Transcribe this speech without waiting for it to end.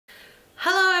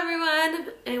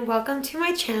everyone, and welcome to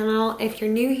my channel. If you're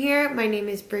new here, my name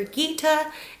is Brigitte,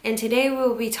 and today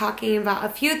we'll be talking about a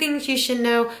few things you should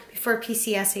know before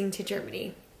PCSing to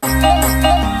Germany.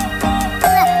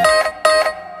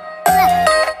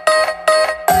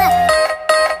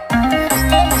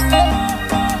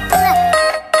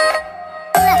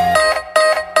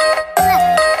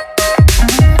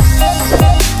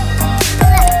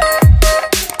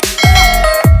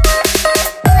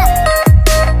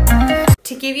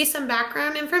 To give you some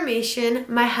background information,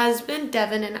 my husband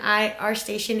Devin and I are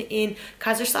stationed in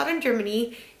Kaiserslautern,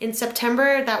 Germany. In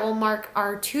September, that will mark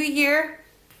our 2-year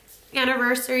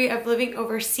anniversary of living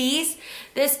overseas.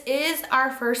 This is our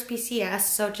first PCS,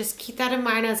 so just keep that in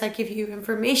mind as I give you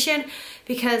information,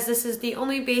 because this is the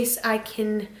only base I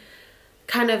can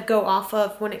kind of go off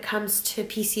of when it comes to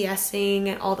PCSing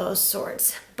and all those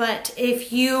sorts. But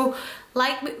if you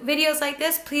like videos like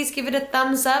this, please give it a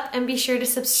thumbs up and be sure to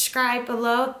subscribe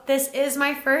below. This is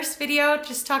my first video,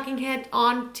 just talking head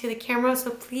on to the camera, so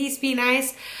please be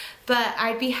nice. But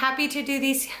I'd be happy to do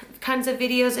these kinds of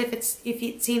videos if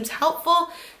it seems helpful.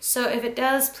 So if it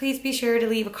does, please be sure to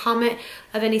leave a comment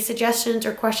of any suggestions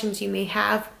or questions you may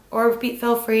have, or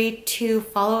feel free to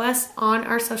follow us on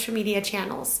our social media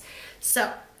channels.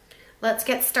 So let's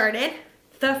get started.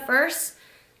 The first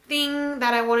thing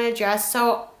that I want to address,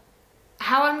 so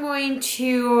how I'm going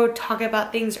to talk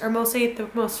about things are mostly the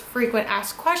most frequent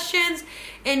asked questions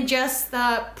and just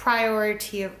the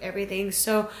priority of everything.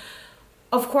 So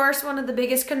of course, one of the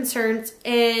biggest concerns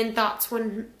and thoughts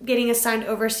when getting assigned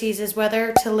overseas is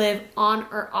whether to live on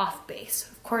or off base.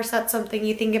 Of course, that's something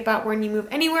you think about when you move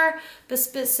anywhere, but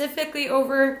specifically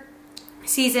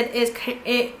overseas,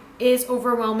 it is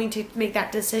overwhelming to make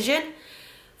that decision.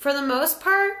 For the most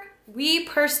part, we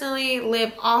personally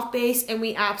live off base and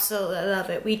we absolutely love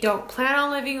it. We don't plan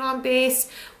on living on base.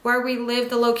 Where we live,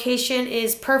 the location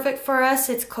is perfect for us.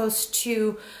 It's close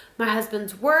to my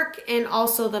husband's work and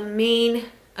also the main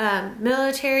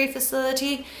military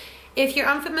facility. If you're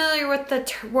unfamiliar with the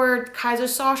word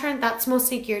Kaiserslautern, that's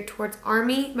mostly geared towards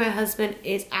Army. My husband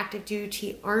is active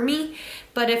duty Army.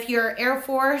 But if you're Air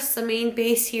Force, the main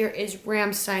base here is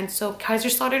Ramstein. So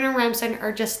Kaiserslautern and Ramstein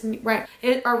are just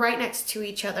right next to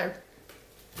each other.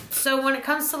 So when it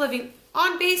comes to living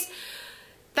on base,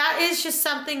 that is just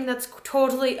something that's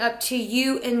totally up to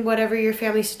you and whatever your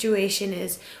family situation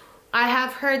is. I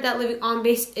have heard that living on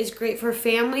base is great for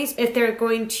families if they're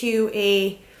going to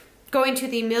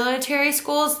the military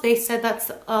schools. They said that's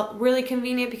really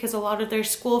convenient because a lot of their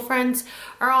school friends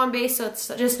are on base, so it's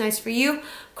just nice for you.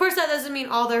 Of course, that doesn't mean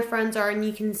all their friends are, and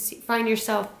you can find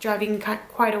yourself driving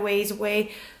quite a ways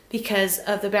away because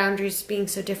of the boundaries being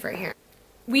so different here.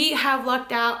 We have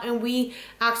lucked out and we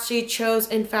actually chose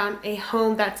and found a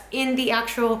home that's in the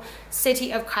actual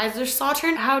city of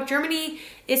Kaiserslautern. How Germany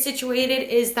is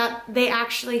situated is that they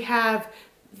actually have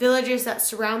villages that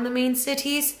surround the main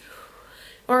cities,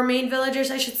 or main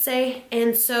villages I should say,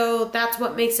 and so that's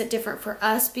what makes it different for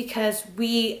us, because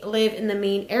we live in the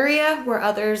main area where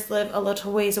others live a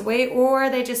little ways away, or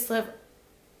they just live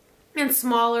in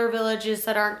smaller villages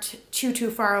that aren't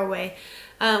too far away.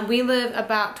 We live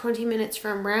about 20 minutes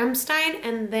from Ramstein,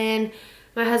 and then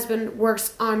my husband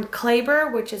works on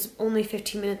Kleber, which is only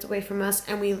 15 minutes away from us,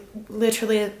 and we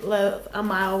literally live a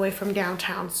mile away from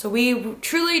downtown. So we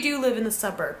truly do live in the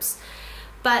suburbs.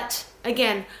 But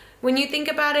again, when you think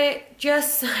about it,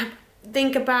 just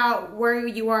think about where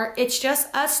you are. It's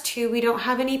just us two. We don't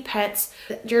have any pets.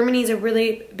 Germany is a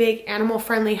really big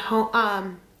animal-friendly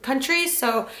country,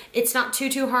 so it's not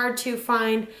too hard to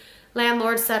find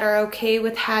landlords that are okay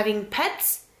with having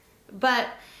pets. But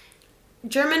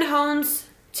German homes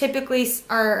typically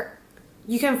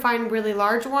you can find really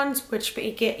large ones, which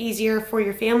make it easier for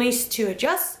your families to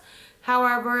adjust.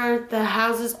 However, the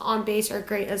houses on base are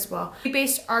great as well. We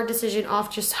based our decision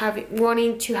off just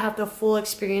wanting to have the full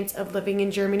experience of living in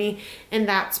Germany, and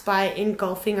that's by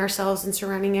engulfing ourselves and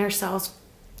surrounding ourselves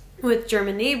with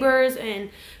German neighbors and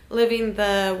living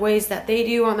the ways that they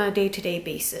do on a day-to-day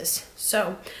basis.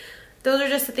 So those are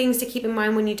just the things to keep in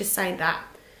mind when you decide that.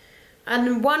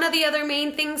 And one of the other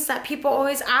main things that people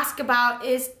always ask about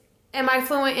is, am I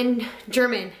fluent in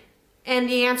German? And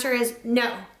the answer is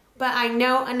no, but I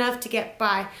know enough to get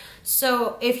by.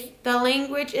 So if the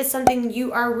language is something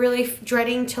you are really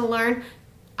dreading to learn,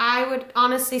 I would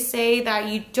honestly say that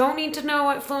you don't need to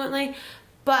know it fluently,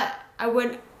 but I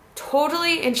would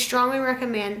totally and strongly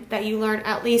recommend that you learn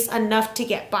at least enough to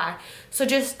get by. So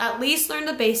just at least learn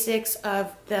the basics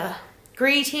of the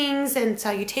greetings and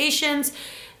salutations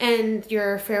and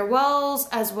your farewells,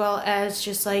 as well as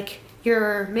just like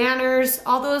your manners.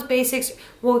 All those basics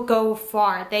will go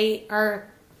far. They are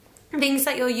things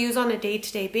that you'll use on a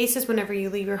day-to-day basis whenever you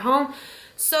leave your home.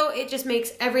 So it just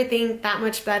makes everything that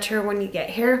much better when you get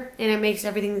here, and it makes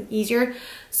everything easier.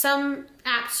 Some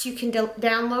apps you can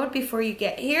download before you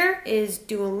get here is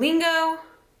Duolingo.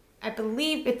 I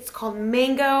believe it's called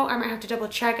Mango. I might have to double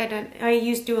check. I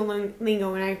used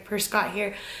Duolingo when I first got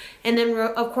here. And then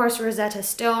of course Rosetta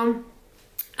Stone.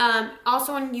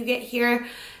 Also when you get here,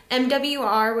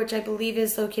 MWR, which I believe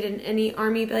is located in any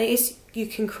army base, you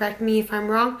can correct me if I'm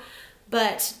wrong,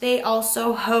 but they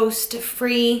also host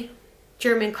free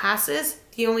German classes.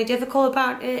 The only difficult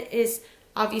about it is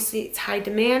obviously it's high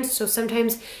demand, so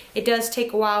sometimes it does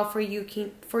take a while for you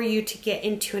to get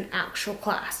into an actual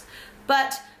class.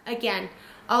 But again,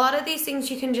 a lot of these things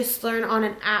you can just learn on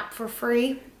an app for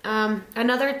free.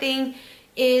 Another thing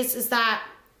is that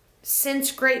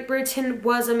since Great Britain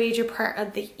was a major part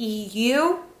of the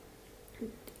EU,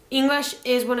 English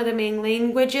is one of the main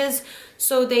languages,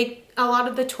 so a lot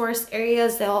of the tourist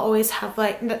areas, they'll always have,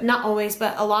 like, not always,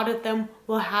 but a lot of them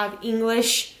will have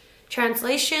English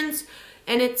translations,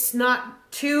 and it's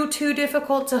not too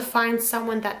difficult to find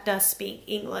someone that does speak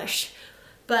English.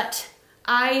 But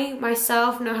I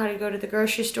myself know how to go to the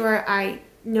grocery store. I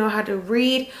know how to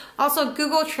read. Also,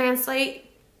 Google Translate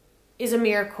is a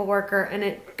miracle worker, and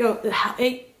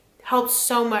it helps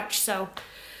so much. So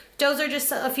those are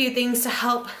just a few things to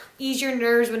help ease your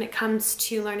nerves when it comes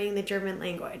to learning the German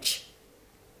language.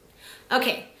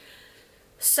 Okay,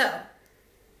 so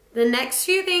the next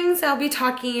few things I'll be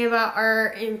talking about are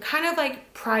in kind of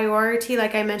like priority,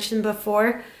 like I mentioned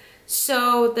before.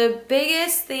 So the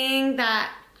biggest thing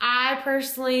that I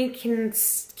personally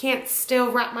can't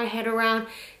still wrap my head around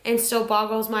and still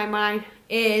boggles my mind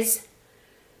is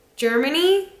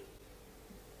Germany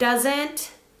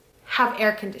doesn't have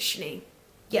air conditioning.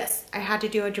 Yes, I had to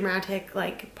do a dramatic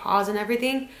pause and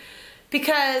everything,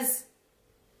 because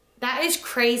that is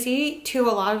crazy to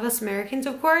a lot of us Americans,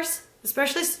 of course,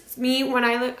 especially me. When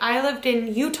I lived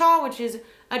in Utah, which is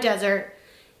a desert,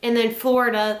 and then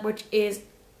Florida, which is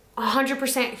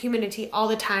 100% humidity all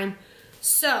the time.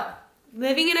 So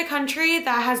living in a country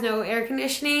that has no air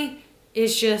conditioning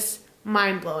is just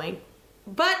mind-blowing.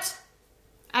 But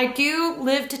I do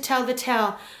live to tell the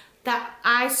tale that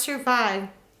I survived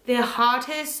the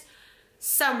hottest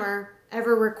summer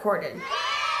ever recorded.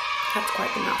 That's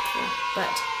quite the mouthful,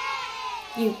 but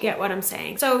you get what I'm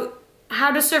saying. So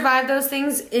how to survive those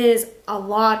things is a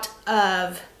lot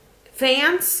of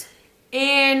fans,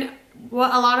 and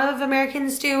what a lot of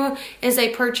Americans do is they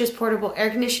purchase portable air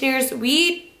conditioners.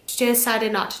 We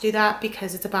decided not to do that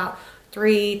because it's about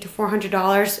 $300 to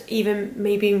 $400, even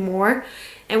maybe more,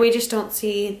 and we just don't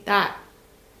see that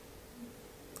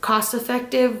cost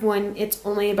effective when it's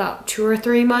only about 2 or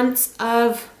 3 months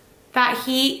of that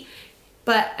heat.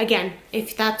 But again,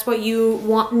 if that's what you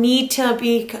need to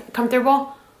be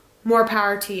comfortable, more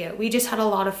power to you. We just had a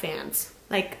lot of fans,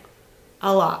 like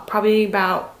a lot, probably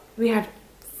about, we had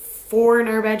 4 in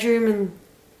our bedroom and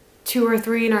 2 or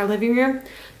 3 in our living room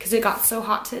because it got so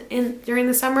hot during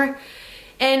the summer.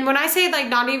 And when I say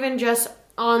not even just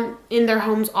in their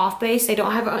homes off base, they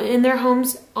don't have it in their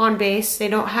homes on base, they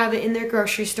don't have it in their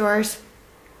grocery stores,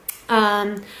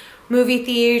 movie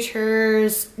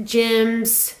theaters,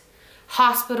 gyms,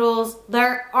 hospitals,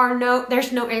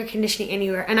 there's no air conditioning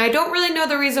anywhere. And I don't really know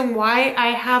the reason why. I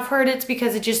have heard it's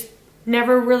because it just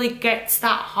never really gets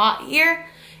that hot here,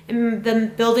 and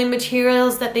the building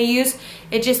materials that they use,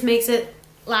 it just makes it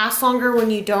last longer when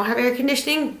you don't have air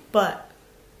conditioning. But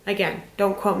again,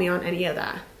 don't quote me on any of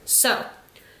that. So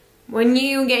when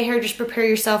you get here, just prepare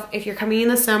yourself. If you're coming in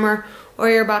the summer or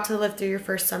you're about to live through your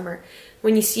first summer,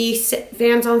 when you see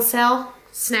fans on sale,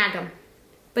 snag them.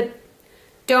 But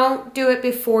don't do it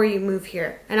before you move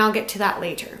here, and I'll get to that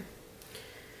later.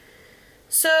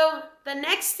 So the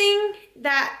next thing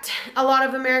that a lot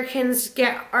of Americans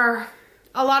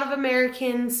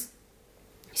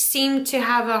seem to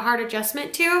have a hard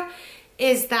adjustment to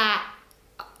is that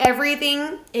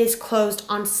everything is closed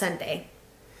on Sunday.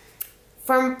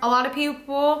 For a lot of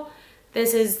people,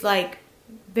 this is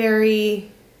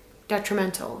very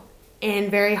detrimental and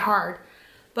very hard.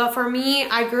 But for me,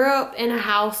 I grew up in a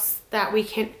house that we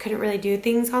couldn't really do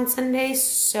things on Sundays,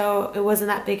 so it wasn't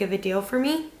that big of a deal for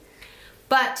me.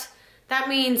 But that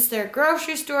means their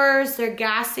grocery stores, their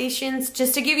gas stations,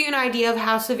 just to give you an idea of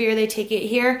how severe they take it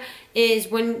here, is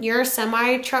when you're a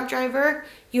semi-truck driver,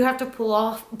 you have to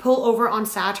pull over on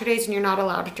Saturdays, and you're not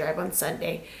allowed to drive on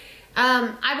Sunday.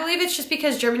 I believe it's just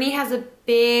because Germany has a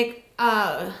big,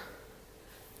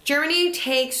 Germany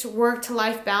takes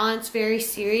work-to-life balance very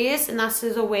serious, and that's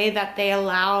a way that they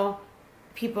allow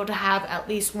people to have at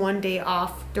least one day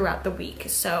off throughout the week.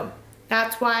 So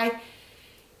that's why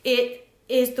it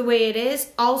is the way it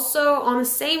is. Also, on the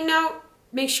same note,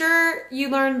 make sure you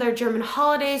learn their German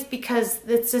holidays because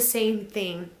it's the same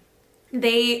thing.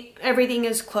 Everything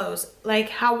is closed. Like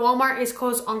how Walmart is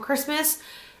closed on Christmas,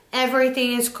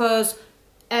 everything is closed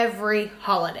every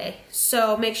holiday.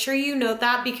 So make sure you note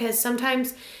that, because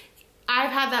sometimes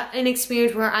I've had an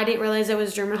experience where I didn't realize it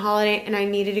was German holiday and I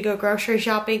needed to go grocery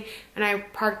shopping, and I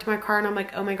parked my car and I'm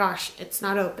like, oh my gosh, it's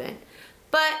not open.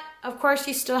 But of course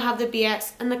you still have the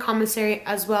BX and the commissary,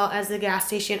 as well as the gas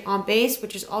station on base,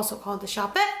 which is also called the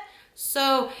Shoppette.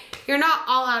 So you're not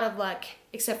all out of luck,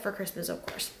 except for Christmas, of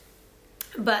course.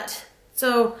 But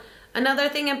so another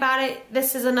thing about it,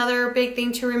 this is another big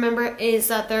thing to remember, is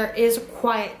that there is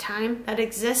quiet time that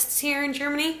exists here in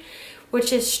Germany,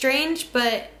 which is strange,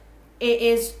 but it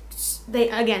is, they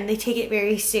take it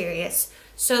very serious.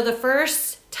 So the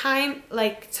first time,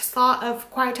 like slot of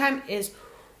quiet time is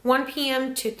 1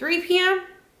 p.m. to 3 p.m.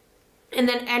 and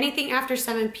then anything after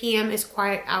 7 p.m. is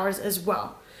quiet hours as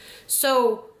well.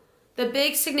 So the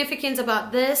big significance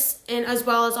about this, and as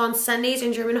well as on Sundays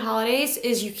and German holidays,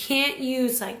 is you can't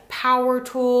use like power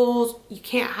tools, you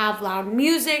can't have loud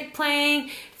music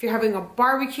playing. If you're having a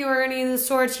barbecue or any of the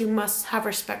sorts, you must have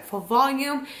respectful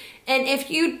volume. And if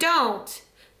you don't,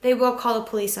 they will call the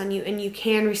police on you and you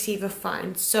can receive a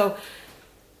fine. So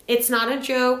it's not a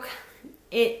joke.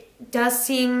 It does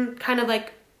seem kind of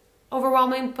like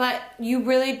overwhelming, but you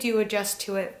really do adjust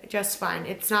to it just fine.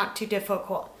 It's not too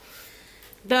difficult.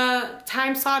 The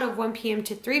time slot of 1 p.m.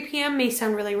 to 3 p.m. may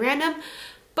sound really random,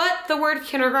 but the word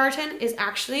kindergarten is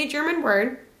actually a German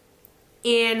word,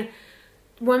 and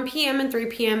 1 p.m. and 3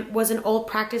 p.m. was an old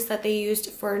practice that they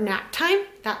used for nap time,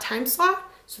 that time slot.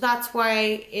 So that's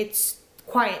why it's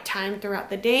quiet time throughout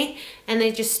the day, and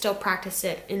they just still practice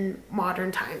it in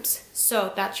modern times.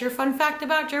 So that's your fun fact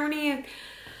about Germany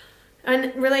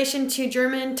in relation to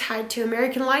German tied to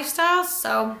American lifestyles.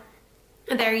 So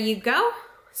there you go.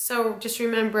 So just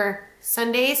remember,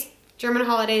 Sundays, German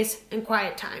holidays, and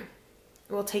quiet time.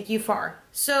 It will take you far.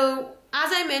 So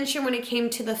as I mentioned when it came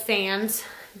to the fans,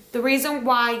 the reason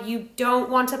why you don't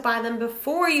want to buy them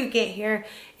before you get here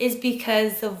is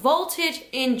because the voltage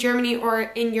in Germany or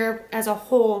in Europe as a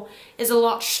whole is a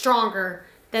lot stronger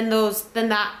than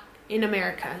that in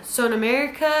America. So in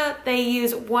America, they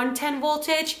use 110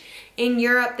 voltage. In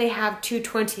Europe, they have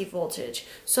 220 voltage.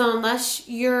 So unless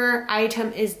your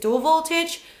item is dual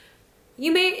voltage,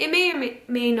 it may or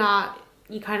may not,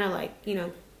 you kind of like,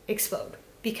 explode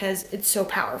because it's so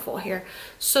powerful here.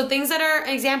 So things that are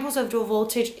examples of dual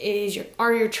voltage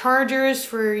are your chargers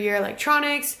for your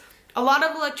electronics. A lot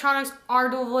of electronics are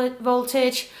dual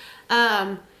voltage,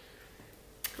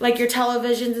 like your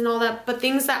televisions and all that. But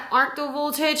things that aren't dual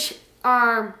voltage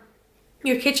are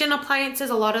your kitchen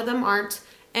appliances. A lot of them aren't.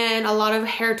 And a lot of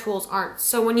hair tools aren't.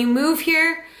 So when you move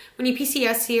here, when you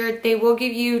PCS here, they will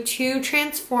give you 2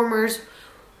 transformers.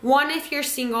 1 if you're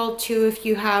single, 2 if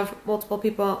you have multiple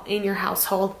people in your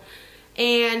household.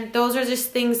 And those are just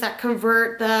things that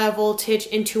convert the voltage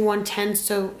into 110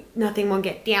 so nothing will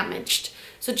get damaged.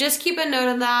 So just keep a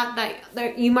note of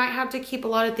that you might have to keep a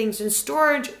lot of things in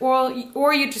storage, or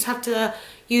you just have to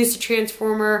use the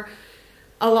transformer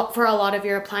for a lot of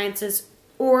your appliances.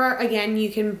 Or again, you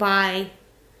can buy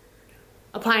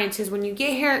appliances when you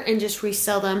get here and just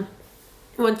resell them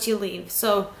once you leave.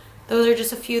 So those are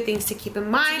just a few things to keep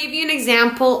in mind. To give you an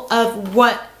example of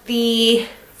what the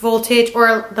voltage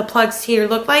or the plugs here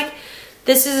look like,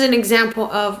 this is an example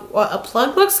of what a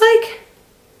plug looks like.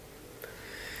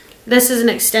 This is an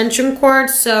extension cord.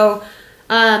 So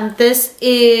this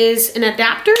is an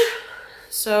adapter.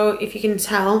 So if you can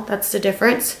tell, that's the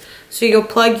difference. So you'll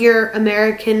plug your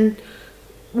American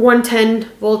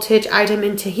 110 voltage item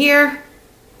into here.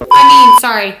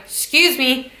 Excuse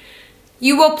me.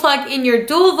 You will plug in your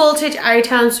dual voltage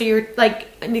item. So your, like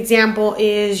an example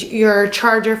is your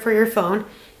charger for your phone.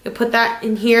 You'll put that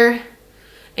in here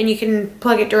and you can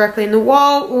plug it directly in the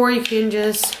wall, or you can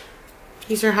just,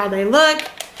 these are how they look.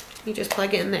 You just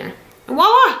plug it in there and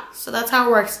voila. So that's how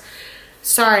it works.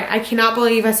 Sorry, I cannot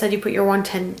believe I said you put your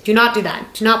 110. Do not do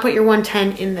that. Do not put your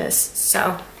 110 in this.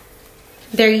 So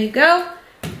there you go.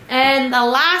 And the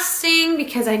last thing,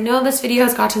 because I know this video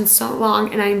has gotten so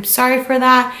long and I'm sorry for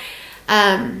that.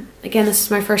 Again, this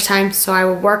is my first time, so I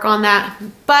will work on that.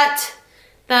 But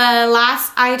the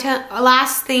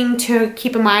last thing to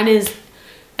keep in mind is,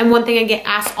 and one thing I get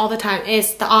asked all the time,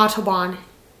 is the Autobahn.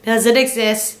 Does it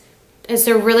exist? Is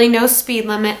there really no speed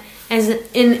limit? Is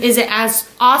it as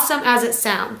awesome as it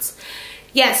sounds?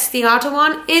 Yes, the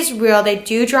Autobahn is real. They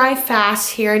do drive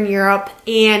fast here in Europe,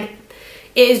 and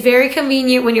it is very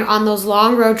convenient when you're on those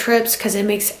long road trips because it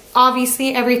makes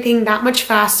obviously everything that much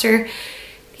faster.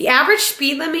 The average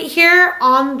speed limit here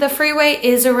on the freeway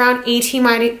is around 18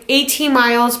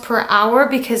 miles per hour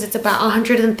because it's about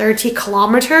 130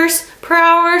 kilometers per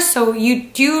hour. So you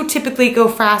do typically go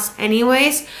fast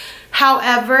anyways.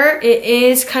 However, it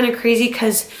is kind of crazy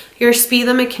because your speed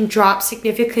limit can drop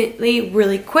significantly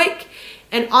really quick.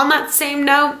 And on that same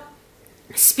note,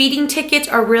 speeding tickets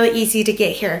are really easy to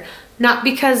get here. Not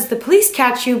because the police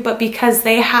catch you, but because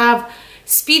they have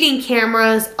speeding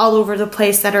cameras all over the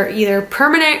place that are either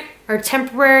permanent or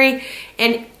temporary.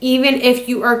 And even if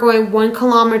you are going 1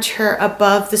 kilometer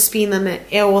above the speed limit,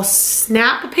 it will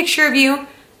snap a picture of you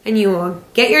and you will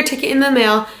get your ticket in the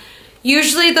mail.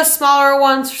 Usually the smaller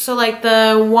ones, so like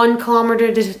the 1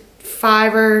 kilometer to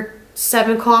 5 or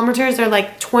 7 kilometers, are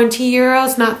like 20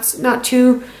 euros, not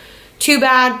too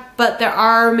bad, but there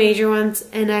are major ones,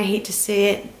 and I hate to say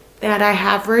it, that I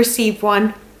have received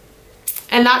one.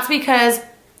 And that's because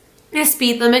the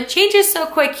speed limit changes so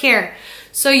quick here.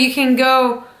 So you can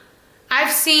go,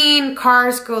 I've seen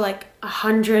cars go like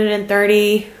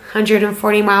 130,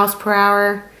 140 miles per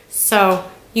hour.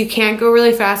 So you can't go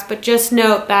really fast, but just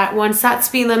note that once that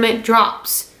speed limit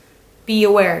drops, be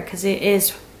aware because it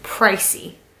is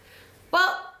pricey.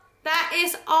 Well, that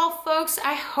is all, folks.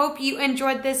 I hope you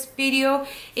enjoyed this video.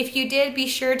 If you did, be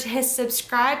sure to hit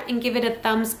subscribe and give it a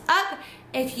thumbs up.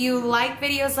 If you like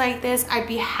videos like this, I'd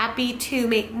be happy to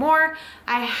make more.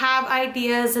 I have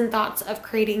ideas and thoughts of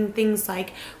creating things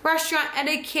like restaurant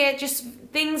etiquette, just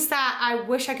things that I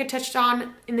wish I could touch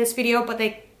on in this video, but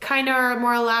they kind of are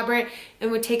more elaborate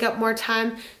and would take up more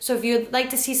time. So if you'd like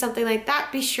to see something like that,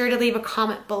 be sure to leave a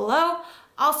comment below.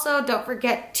 Also, don't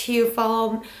forget to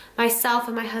follow myself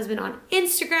and my husband on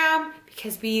Instagram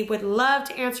because we would love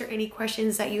to answer any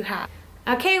questions that you have.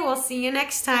 Okay, we'll see you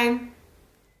next time.